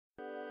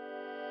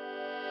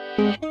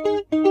You're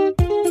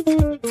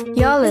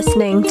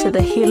listening to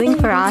the Healing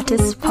for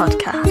Artists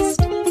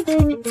podcast.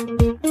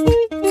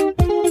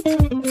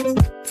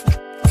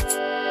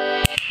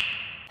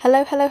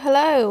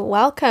 Hello.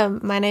 Welcome.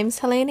 My name's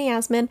Helena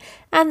Yasmin,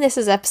 and this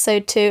is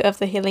episode 2 of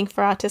the Healing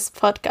for Artists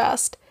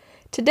podcast.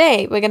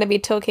 Today, we're going to be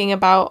talking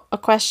about a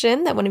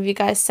question that one of you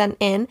guys sent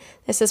in.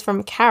 This is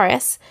from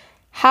Karis.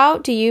 How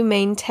do you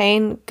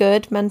maintain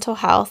good mental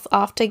health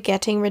after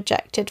getting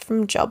rejected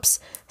from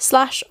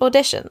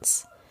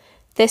jobs/auditions?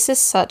 This is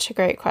such a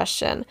great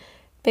question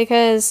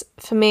because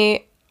for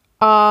me,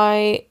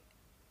 I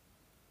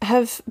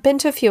have been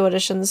to a few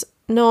auditions,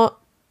 not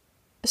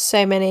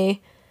so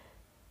many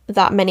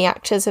that many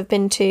actors have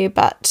been to,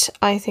 but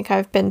I think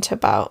I've been to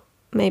about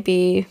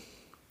maybe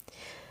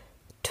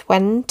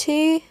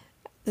 20.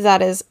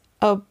 That is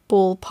a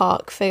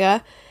ballpark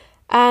figure.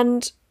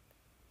 And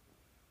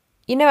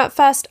at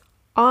first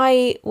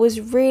I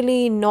was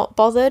really not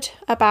bothered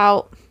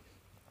about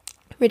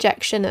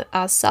rejection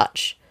as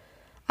such,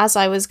 as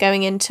I was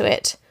going into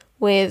it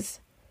with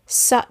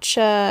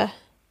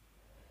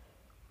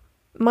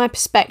my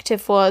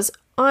perspective was,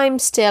 I'm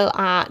still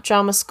at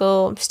drama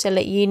school, I'm still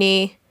at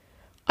uni,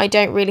 I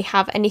don't really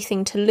have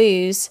anything to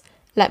lose,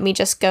 let me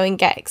just go and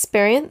get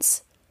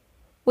experience,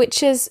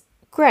 which is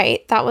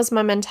great, that was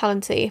my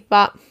mentality,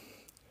 but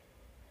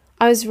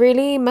I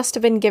must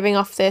have been giving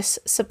off this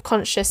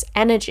subconscious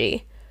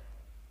energy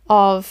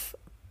of,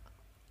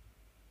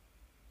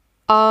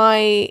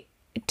 I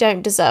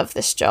don't deserve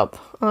this job.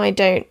 I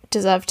don't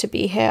deserve to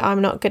be here.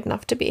 I'm not good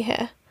enough to be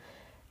here.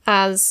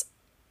 As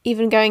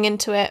even going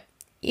into it,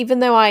 even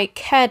though I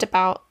cared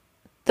about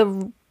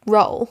the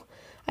role,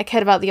 I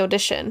cared about the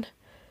audition,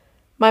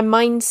 my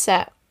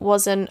mindset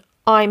wasn't,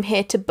 I'm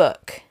here to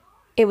book.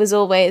 It was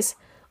always,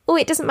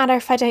 it doesn't matter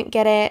if I don't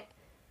get it,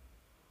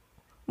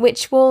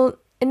 which will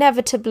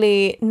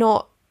inevitably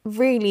not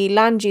really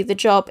land you the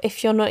job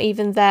if you're not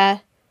even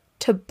there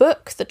to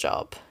book the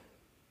job.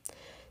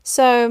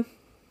 So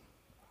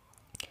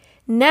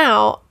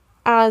now,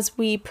 as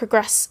we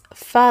progress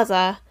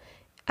further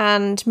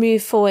and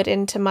move forward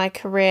into my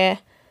career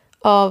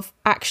of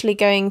actually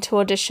going to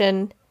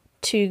audition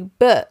to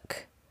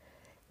book,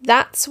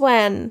 that's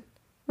when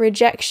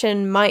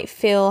rejection might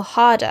feel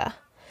harder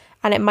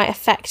and it might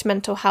affect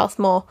mental health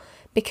more,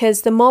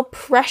 because the more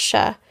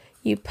pressure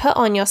you put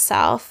on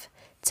yourself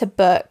to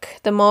book,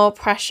 the more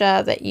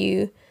pressure that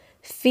you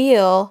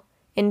feel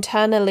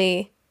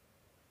internally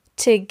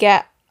to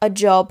get a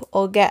job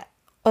or get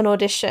an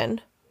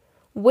audition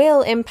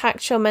will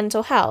impact your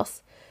mental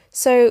health.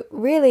 So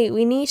really,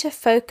 we need to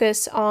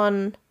focus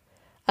on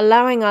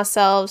allowing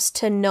ourselves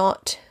to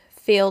not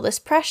feel this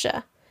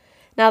pressure.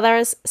 Now, there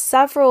is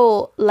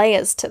several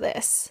layers to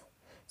this.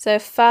 So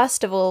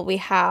first of all, we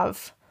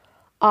have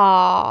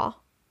our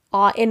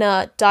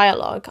inner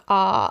dialogue,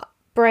 our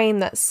brain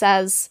that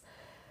says,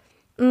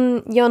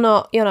 you're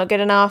not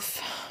good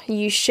enough,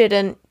 you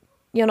shouldn't,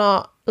 you're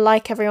not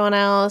like everyone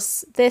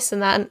else, this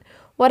and that, and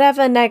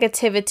whatever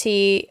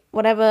negativity,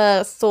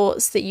 whatever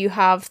thoughts that you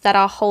have that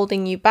are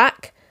holding you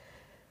back,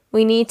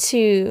 we need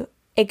to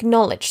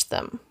acknowledge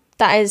them.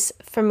 That is,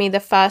 for me, the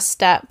first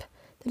step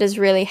that has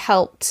really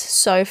helped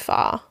so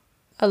far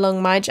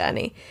along my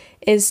journey,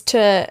 is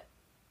to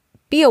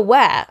be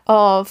aware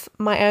of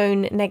my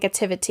own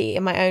negativity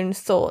and my own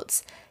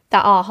thoughts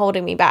that are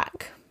holding me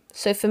back.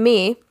 So for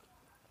me,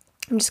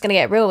 I'm just going to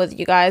get real with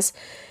you guys.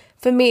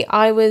 For me,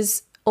 I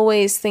was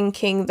always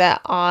thinking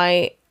that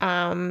I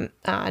am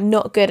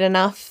not good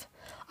enough.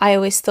 I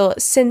always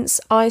thought, since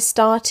I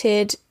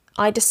decided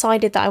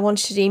that I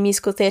wanted to do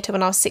musical theatre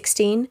when I was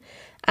 16,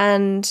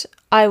 and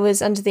I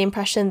was under the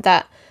impression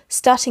that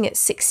starting at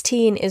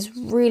 16 is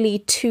really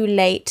too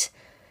late.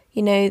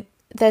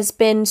 There's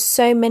been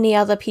so many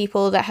other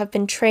people that have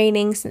been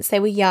training since they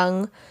were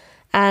young,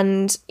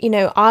 and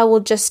I will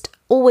just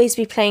always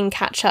be playing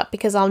catch up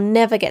because I'll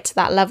never get to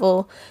that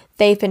level.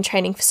 They've been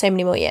training for so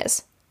many more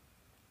years.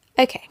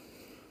 Okay.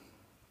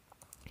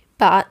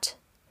 But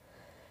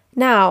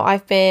now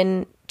I've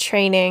been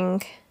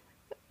training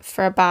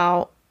for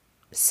about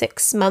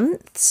 6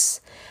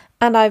 months,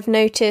 and I've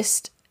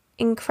noticed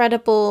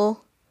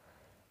incredible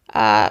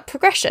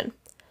progression.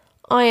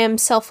 I am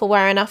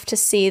self-aware enough to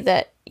see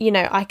that,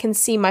 I can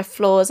see my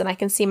flaws and I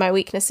can see my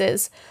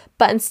weaknesses,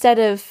 but instead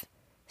of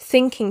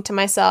thinking to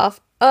myself,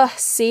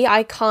 see,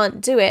 I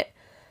can't do it,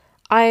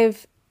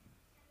 I've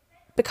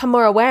become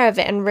more aware of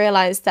it and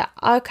realized that,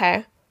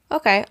 okay,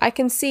 I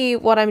can see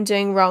what I'm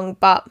doing wrong,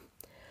 but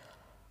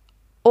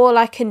all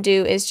I can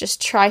do is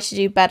just try to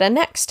do better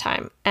next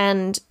time.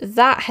 And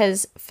that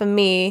has, for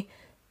me,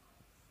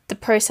 the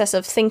process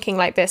of thinking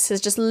like this has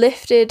just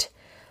lifted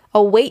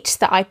a weight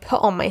that I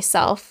put on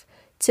myself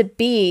to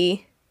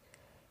be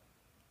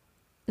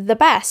the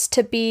best,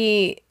 to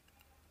be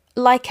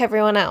like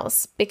everyone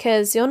else,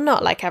 because you're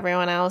not like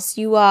everyone else.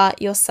 You are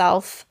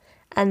yourself,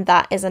 and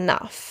that is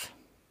enough.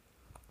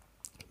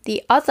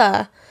 The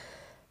other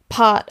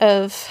part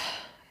of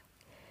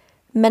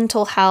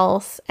mental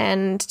health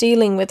and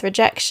dealing with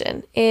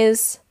rejection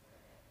is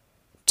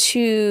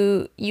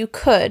you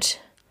could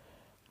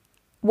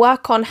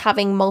work on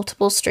having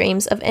multiple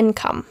streams of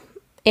income,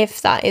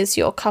 if that is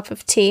your cup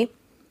of tea.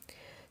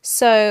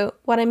 So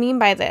what I mean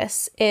by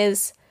this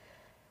is,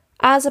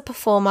 as a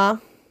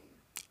performer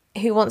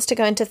who wants to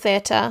go into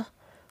theatre,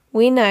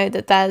 we know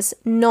that there's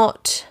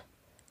not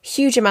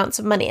huge amounts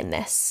of money in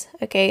this,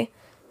 okay?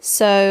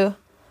 So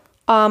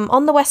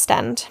on the West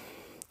End,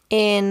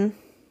 in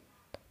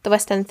the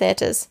West End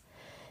theatres,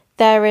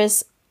 there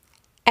is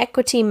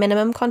equity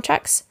minimum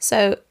contracts.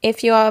 So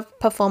if you are a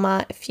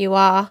performer, if you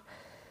are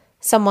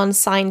someone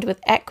signed with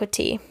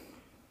equity,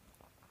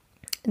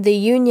 the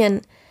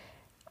union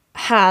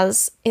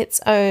has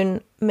its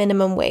own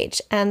minimum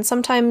wage. And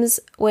sometimes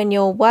when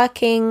you're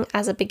working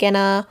as a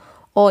beginner,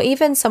 or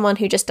even someone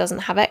who just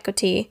doesn't have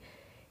equity,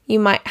 you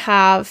might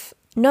have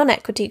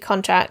non-equity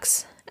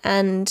contracts,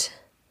 and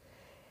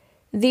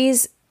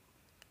these,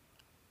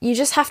 you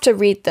just have to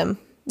read them.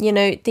 You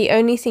know, the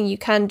only thing you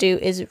can do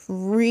is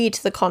read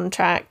the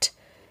contract,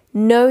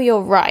 know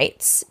your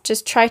rights,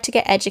 just try to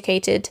get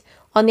educated.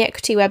 On the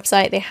equity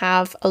website, they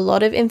have a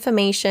lot of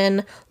information,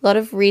 a lot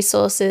of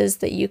resources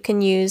that you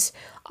can use.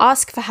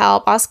 Ask for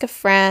help, ask a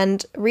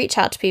friend, reach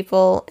out to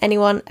people,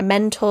 anyone,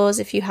 mentors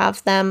if you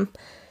have them.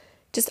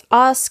 Just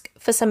ask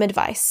for some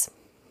advice.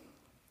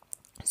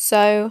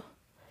 So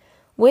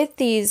with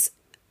these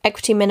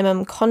equity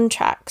minimum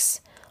contracts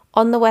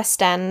on the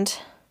West End,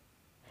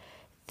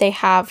 they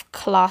have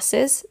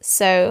classes.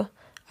 So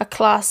a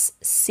Class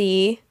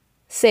C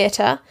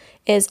theatre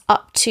is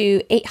up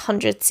to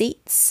 800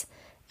 seats.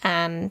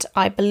 And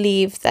I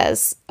believe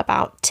there's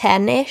about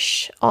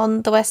 10-ish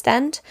on the West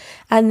End.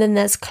 And then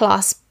there's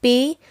Class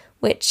B,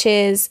 which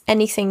is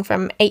anything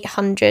from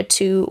 800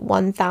 to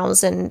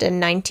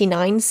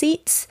 1,099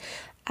 seats.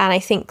 And I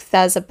think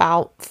there's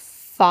about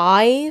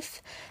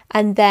 5.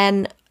 And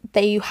then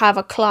you have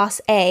a Class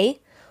A,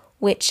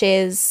 which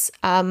is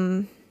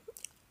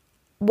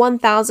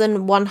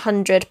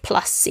 1,100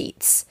 plus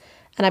seats.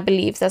 And I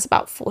believe there's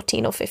about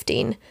 14 or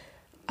 15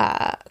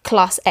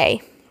 Class A.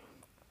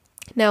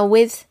 Now,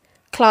 with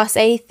Class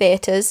A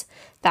theatres,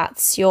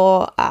 that's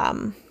your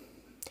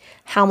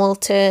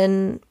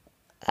Hamilton,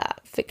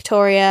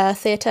 Victoria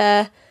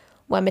Theatre,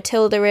 where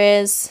Matilda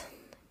is,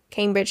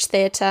 Cambridge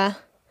Theatre.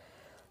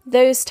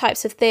 Those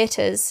types of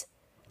theatres,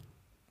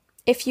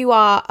 if you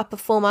are a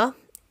performer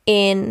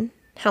in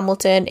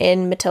Hamilton,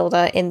 in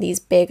Matilda, in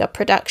these bigger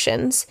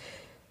productions,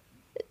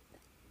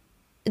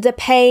 the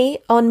pay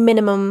on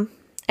minimum,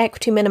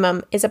 equity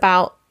minimum, is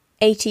about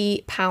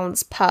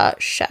 £80 per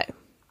show,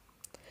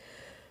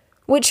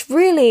 which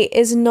really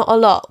is not a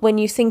lot when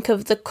you think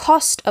of the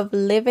cost of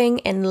living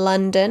in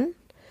London,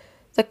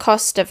 the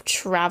cost of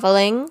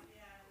travelling,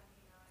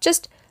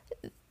 just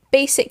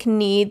basic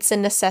needs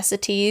and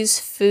necessities,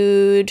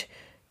 food,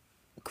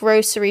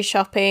 grocery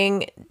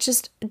shopping,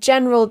 just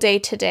general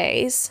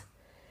day-to-days.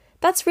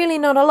 That's really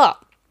not a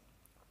lot.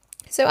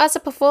 So as a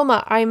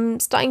performer, I'm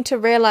starting to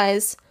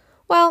realise,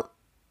 well,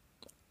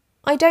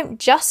 I don't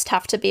just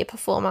have to be a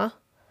performer.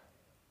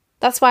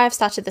 That's why I've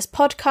started this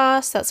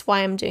podcast. That's why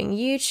I'm doing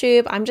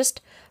YouTube. I'm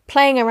just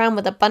playing around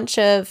with a bunch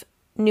of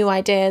new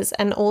ideas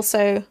and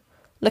also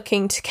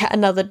looking to get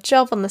another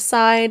job on the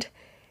side.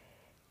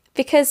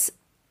 Because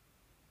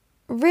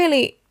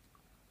really,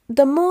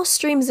 the more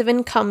streams of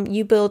income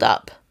you build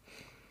up,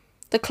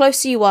 the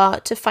closer you are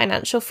to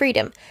financial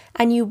freedom.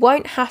 And you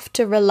won't have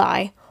to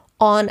rely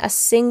on a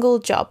single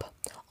job,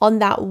 on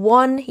that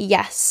one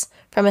yes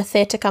from a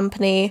theatre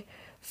company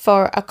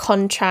for a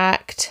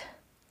contract.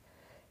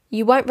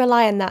 You won't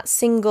rely on that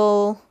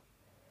single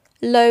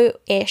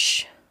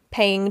low-ish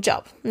paying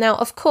job. Now,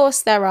 of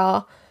course, there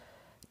are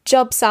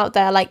jobs out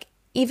there, like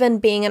even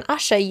being an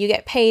usher, you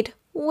get paid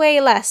way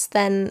less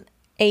than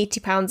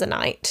 £80 a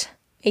night,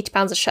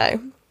 £80 a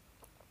show.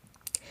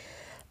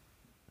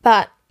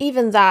 But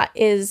even that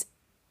is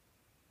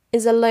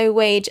a low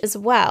wage as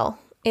well.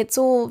 It's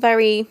all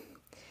very,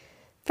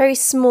 very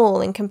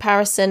small in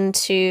comparison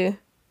to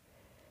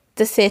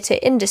the theatre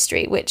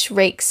industry, which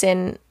rakes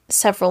in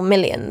several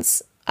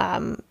millions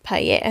per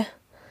year.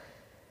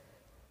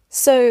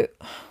 So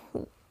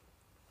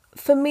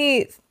for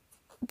me,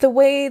 the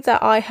way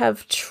that I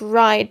have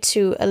tried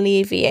to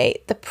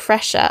alleviate the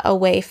pressure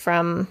away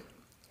from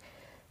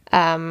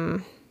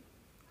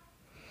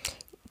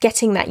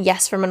getting that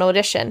yes from an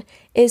audition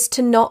is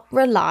to not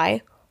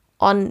rely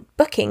on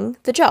booking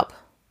the job.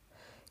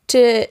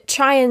 To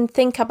try and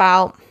think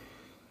about,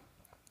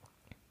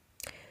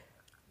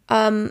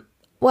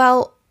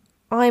 well,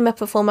 I'm a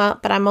performer,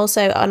 but I'm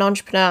also an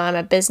entrepreneur, I'm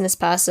a business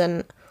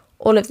person,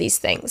 all of these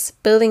things.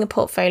 Building a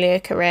portfolio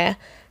career,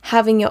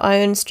 having your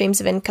own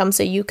streams of income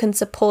so you can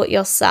support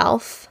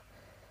yourself.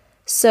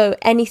 So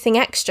anything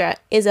extra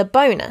is a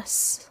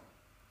bonus.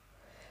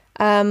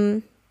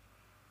 That's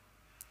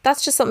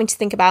just something to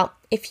think about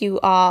if you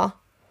are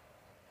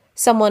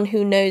someone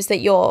who knows that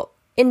your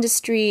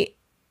industry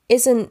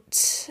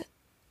isn't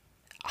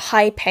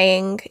high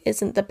paying,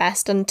 isn't the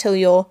best until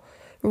you're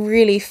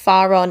really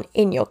far on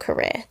in your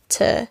career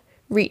to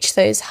reach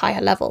those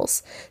higher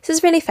levels. This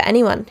is really for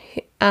anyone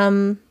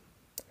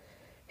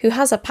who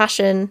has a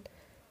passion,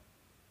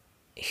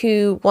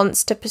 who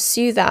wants to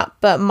pursue that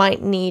but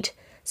might need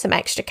some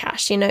extra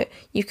cash. You know,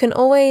 you can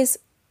always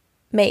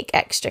make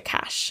extra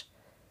cash.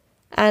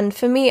 And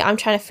for me, I'm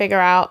trying to figure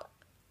out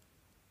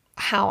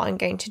how I'm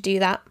going to do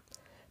that.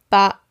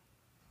 But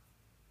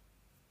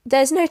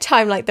there's no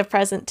time like the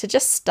present to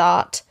just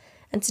start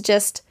and to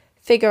just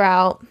figure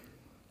out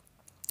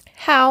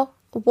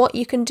what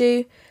you can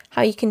do,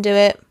 how you can do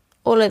it,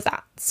 all of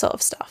that sort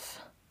of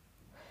stuff.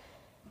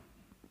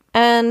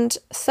 And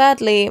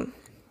thirdly,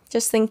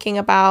 just thinking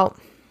about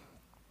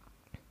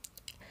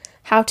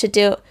how to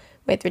deal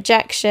with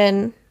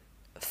rejection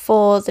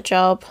for the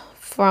job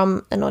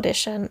from an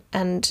audition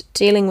and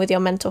dealing with your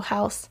mental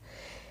health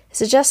is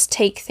to just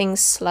take things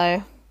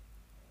slow.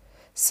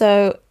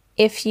 So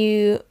if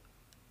you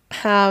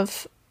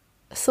have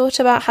thought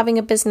about having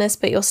a business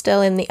but you're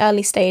still in the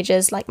early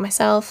stages like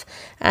myself,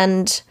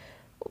 and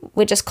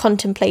we're just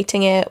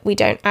contemplating it, we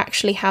don't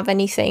actually have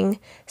anything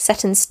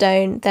set in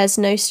stone, there's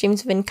no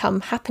streams of income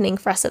happening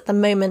for us at the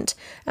moment,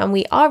 and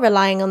we are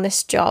relying on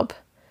this job,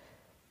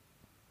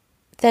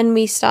 then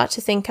we start to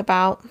think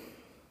about,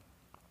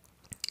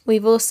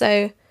 we've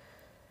also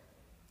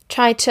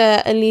tried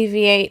to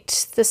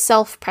alleviate the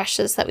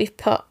self-pressures that we've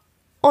put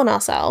on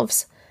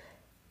ourselves.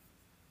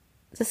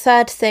 The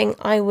third thing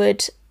I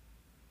would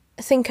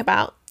think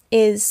about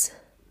is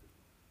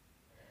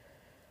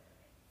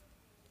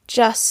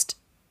just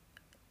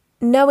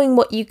knowing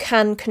what you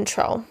can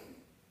control.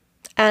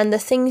 And the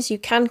things you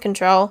can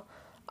control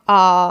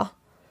are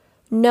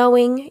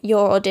knowing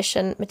your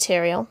audition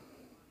material.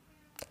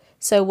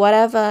 So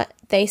whatever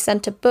they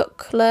sent a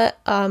booklet,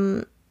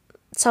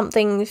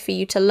 something for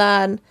you to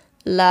learn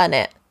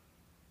it.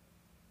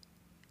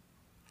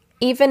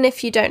 Even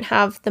if you don't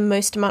have the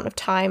most amount of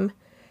time,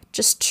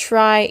 just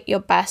try your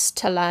best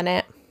to learn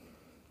it.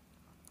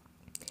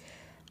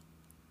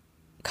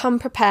 Come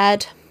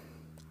prepared.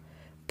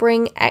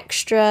 Bring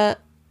extra.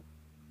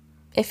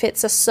 If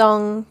it's a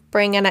song,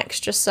 bring an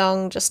extra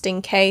song just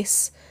in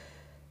case.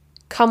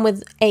 Come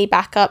with a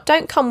backup.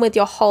 Don't come with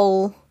your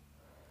whole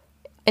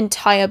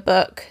entire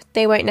book.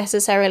 That won't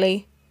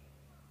necessarily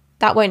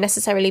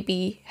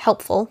be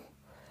helpful.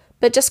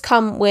 But just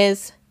come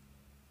with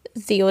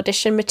the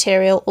audition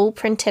material all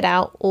printed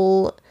out,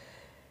 all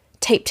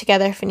taped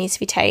together if it needs to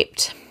be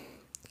taped.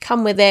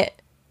 Come with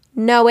it,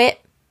 know it,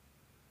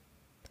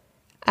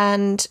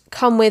 and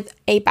come with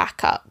a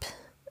backup.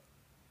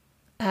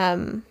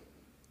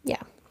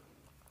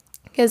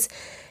 Because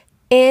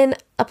in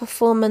a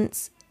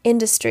performance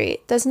industry,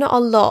 there's not a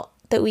lot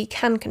that we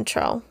can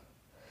control.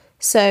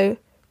 So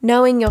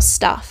knowing your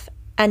stuff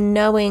and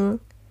knowing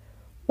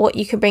what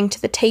you can bring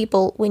to the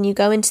table when you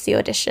go into the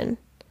audition,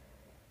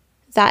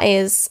 that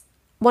is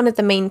one of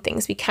the main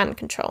things we can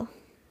control.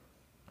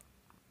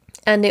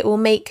 And it will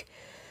make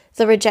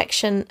the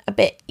rejection a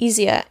bit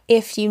easier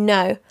if you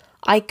know,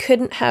 I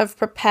couldn't have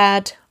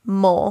prepared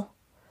more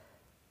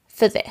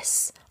for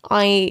this.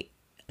 I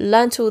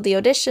learnt all the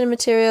audition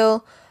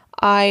material,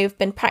 I've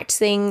been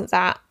practicing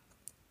that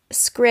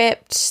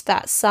script,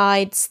 that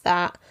sides,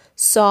 that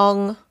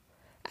song,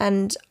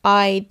 and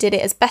I did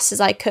it as best as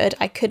I could.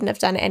 I couldn't have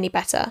done it any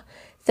better.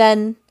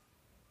 Then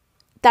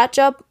that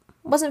job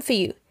wasn't for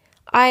you.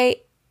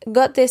 I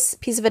got this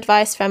piece of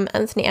advice from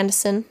Anthony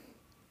Anderson.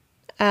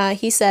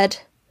 He said,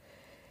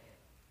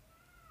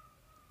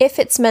 if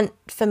it's meant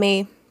for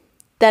me,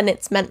 then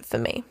it's meant for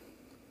me.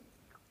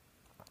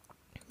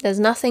 There's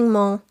nothing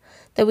more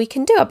that we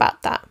can do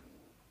about that.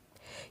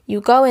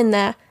 You go in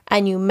there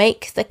and you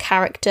make the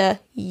character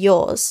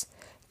yours.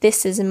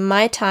 This is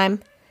my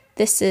time.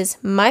 This is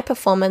my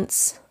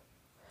performance.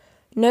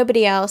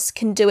 Nobody else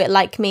can do it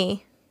like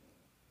me.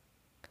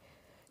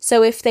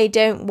 So if they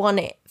don't want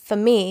it for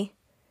me,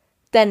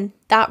 then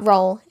that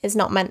role is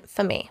not meant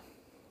for me.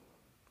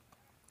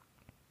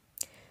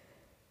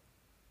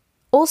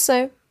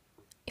 Also,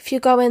 if you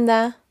go in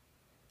there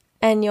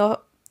and you're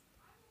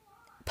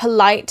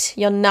polite,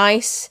 you're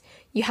nice,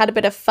 you had a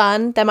bit of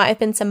fun, there might have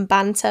been some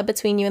banter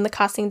between you and the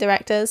casting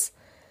directors,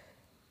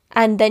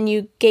 and then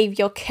you gave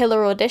your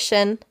killer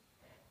audition,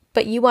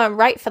 but you weren't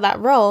right for that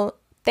role,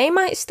 they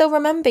might still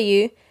remember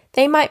you.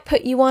 They might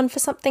put you on for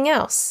something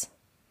else.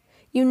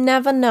 You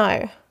never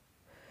know.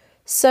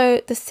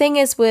 So the thing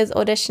is with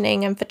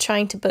auditioning and for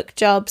trying to book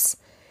jobs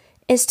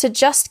is to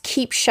just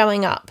keep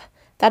showing up.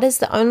 That is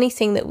the only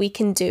thing that we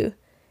can do,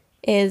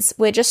 is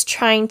we're just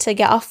trying to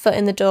get our foot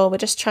in the door. We're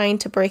just trying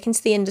to break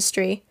into the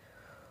industry.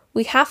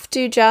 We have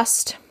to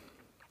just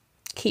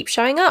keep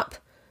showing up.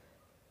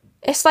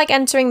 It's like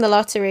entering the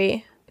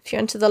lottery. If you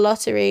enter the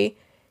lottery,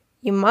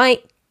 you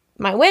might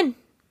win.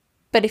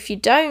 But if you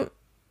don't,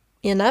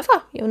 you'll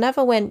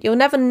never win. You'll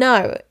never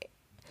know.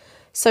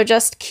 So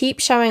just keep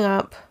showing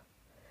up.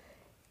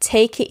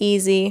 Take it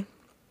easy.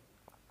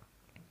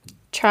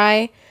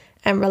 Try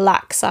and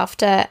relax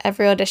after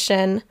every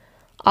audition.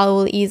 I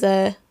will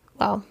either,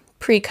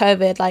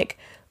 pre-COVID,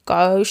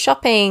 go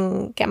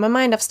shopping, get my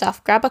mind off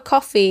stuff, grab a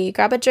coffee,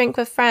 grab a drink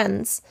with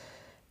friends,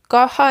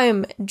 go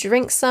home,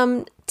 drink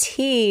some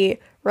tea,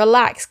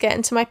 relax, get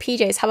into my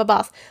PJs, have a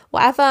bath,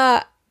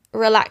 whatever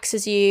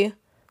relaxes you,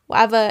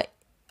 whatever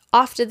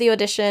after the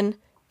audition,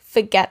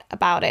 forget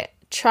about it.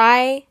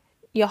 Try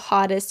your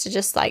hardest to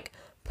just like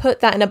put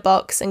that in a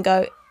box and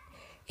go,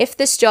 if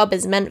this job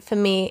is meant for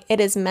me, it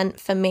is meant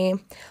for me.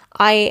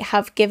 I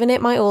have given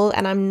it my all,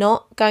 and I'm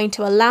not going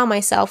to allow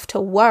myself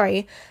to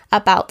worry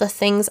about the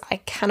things I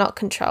cannot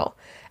control.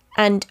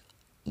 And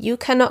you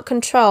cannot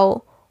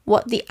control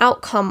what the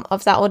outcome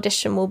of that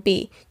audition will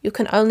be. You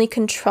can only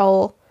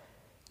control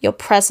your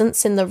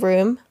presence in the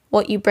room,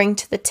 what you bring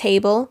to the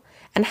table,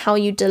 and how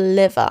you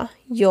deliver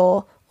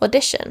your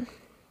audition.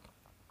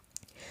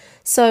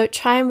 So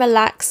try and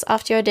relax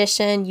after your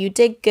audition. You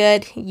did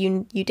good.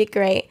 You did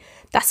great.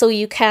 That's all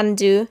you can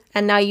do.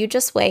 And now you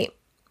just wait.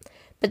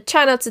 But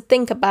try not to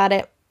think about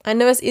it. I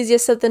know it's easier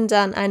said than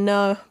done. I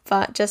know.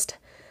 But just,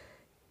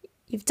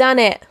 you've done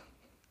it.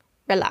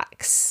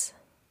 Relax.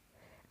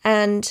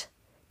 And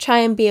try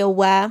and be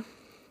aware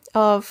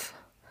of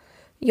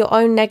your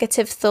own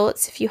negative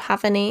thoughts if you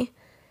have any.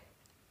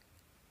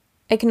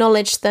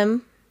 Acknowledge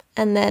them.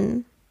 And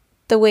then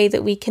the way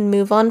that we can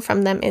move on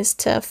from them is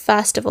to,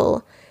 first of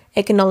all,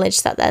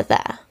 acknowledge that they're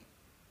there.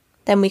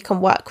 Then we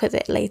can work with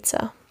it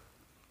later.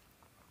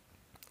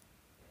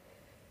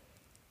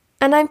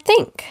 And I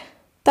think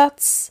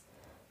that's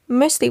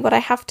mostly what I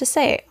have to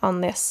say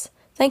on this.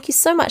 Thank you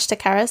so much to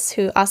Karis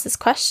who asked this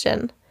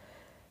question.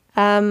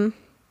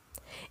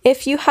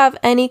 If you have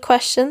any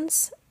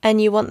questions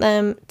and you want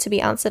them to be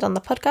answered on the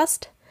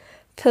podcast,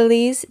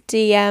 please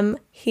DM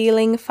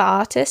Healing for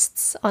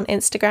Artists on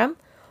Instagram,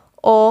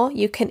 or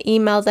you can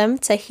email them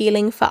to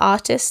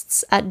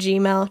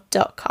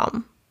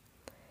healingforartists@gmail.com.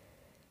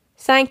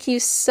 Thank you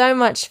so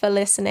much for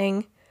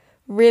listening.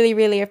 Really,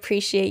 really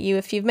appreciate you.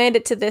 If you've made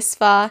it to this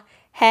far,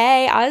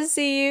 hey, I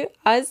see you.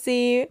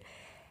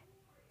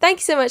 Thank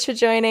you so much for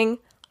joining.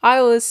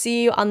 I will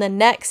see you on the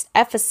next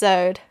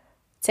episode.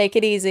 Take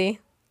it easy.